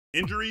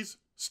Injuries,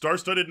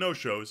 star-studded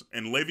no-shows,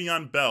 and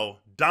Le'Veon Bell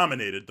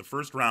dominated the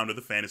first round of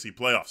the fantasy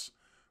playoffs.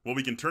 While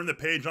we can turn the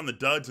page on the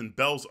duds and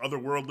Bell's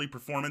otherworldly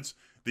performance,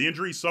 the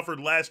injuries suffered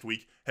last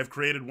week have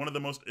created one of the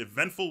most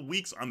eventful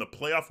weeks on the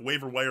playoff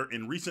waiver wire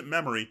in recent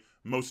memory,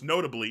 most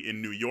notably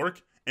in New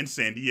York and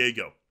San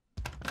Diego.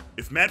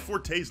 If Matt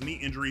Forte's knee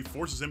injury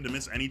forces him to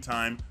miss any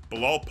time,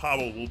 Bilal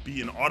Powell will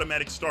be an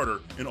automatic starter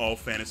in all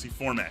fantasy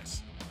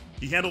formats.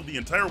 He handled the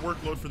entire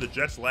workload for the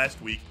Jets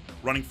last week,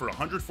 running for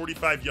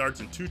 145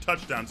 yards and 2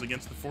 touchdowns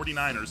against the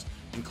 49ers,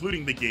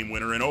 including the game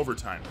winner in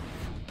overtime.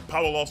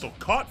 Powell also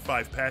caught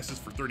 5 passes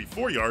for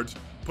 34 yards,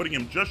 putting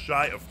him just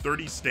shy of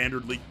 30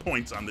 standard league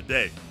points on the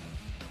day.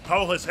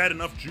 Powell has had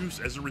enough juice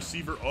as a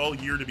receiver all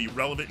year to be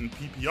relevant in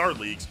PPR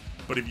leagues,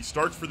 but if he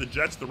starts for the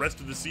Jets the rest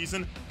of the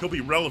season, he'll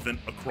be relevant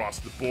across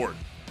the board.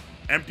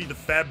 Empty the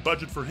fab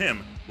budget for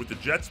him, with the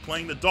Jets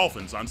playing the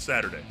Dolphins on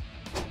Saturday.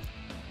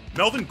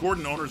 Melvin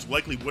Gordon owners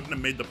likely wouldn't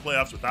have made the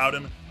playoffs without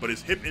him, but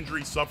his hip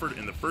injury suffered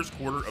in the first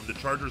quarter of the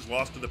Chargers'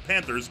 loss to the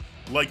Panthers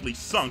likely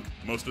sunk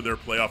most of their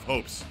playoff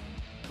hopes.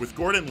 With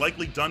Gordon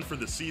likely done for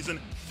the season,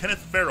 Kenneth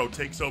Farrow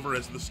takes over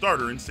as the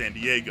starter in San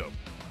Diego.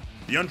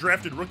 The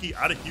undrafted rookie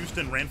out of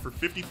Houston ran for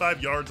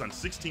 55 yards on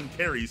 16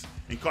 carries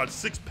and caught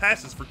 6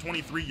 passes for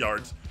 23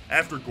 yards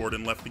after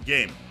Gordon left the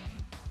game.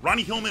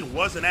 Ronnie Hillman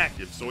was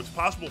inactive, so it's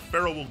possible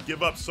Farrow will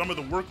give up some of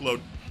the workload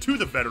to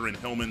the veteran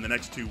Hillman the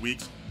next 2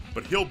 weeks,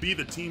 but he'll be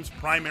the team's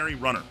primary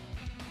runner.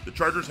 The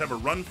Chargers have a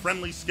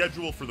run-friendly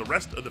schedule for the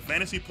rest of the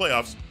fantasy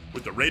playoffs,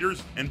 with the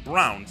Raiders and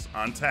Browns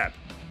on tap.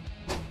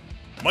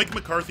 Mike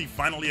McCarthy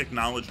finally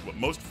acknowledged what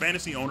most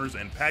fantasy owners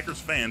and Packers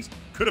fans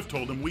could have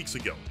told him weeks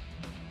ago.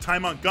 Ty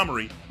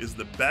Montgomery is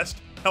the best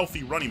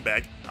healthy running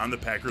back on the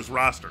Packers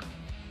roster.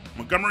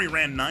 Montgomery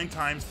ran 9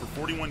 times for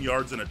 41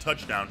 yards and a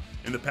touchdown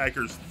in the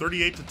Packers'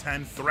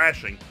 38-10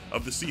 thrashing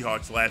of the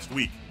Seahawks last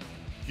week.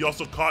 He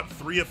also caught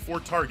 3 of 4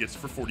 targets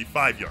for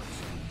 45 yards.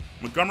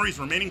 Montgomery's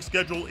remaining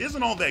schedule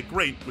isn't all that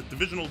great, with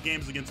divisional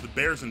games against the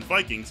Bears and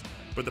Vikings,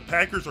 but the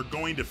Packers are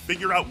going to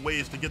figure out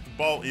ways to get the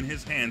ball in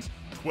his hands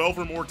 12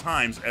 or more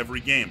times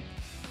every game.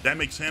 That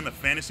makes him a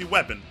fantasy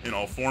weapon in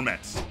all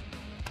formats.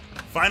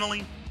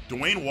 Finally,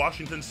 Dwayne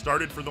Washington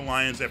started for the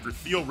Lions after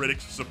Theo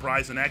Riddick's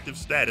surprise inactive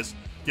status,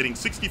 getting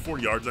 64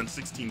 yards on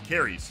 16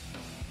 carries.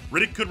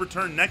 Riddick could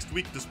return next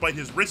week despite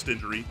his wrist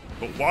injury,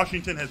 but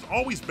Washington has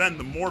always been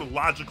the more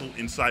logical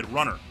inside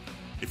runner.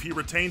 If he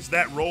retains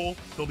that role,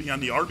 he'll be on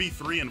the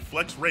RB3 and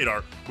flex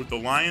radar, with the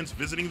Lions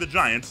visiting the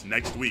Giants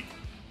next week.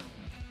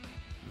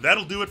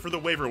 That'll do it for the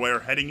waiver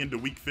wire heading into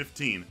Week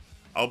 15.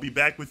 I'll be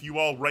back with you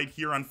all right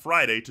here on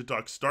Friday to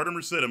talk stardom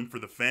or situm for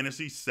the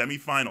fantasy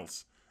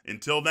semifinals.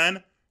 Until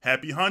then,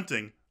 happy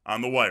hunting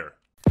on the wire.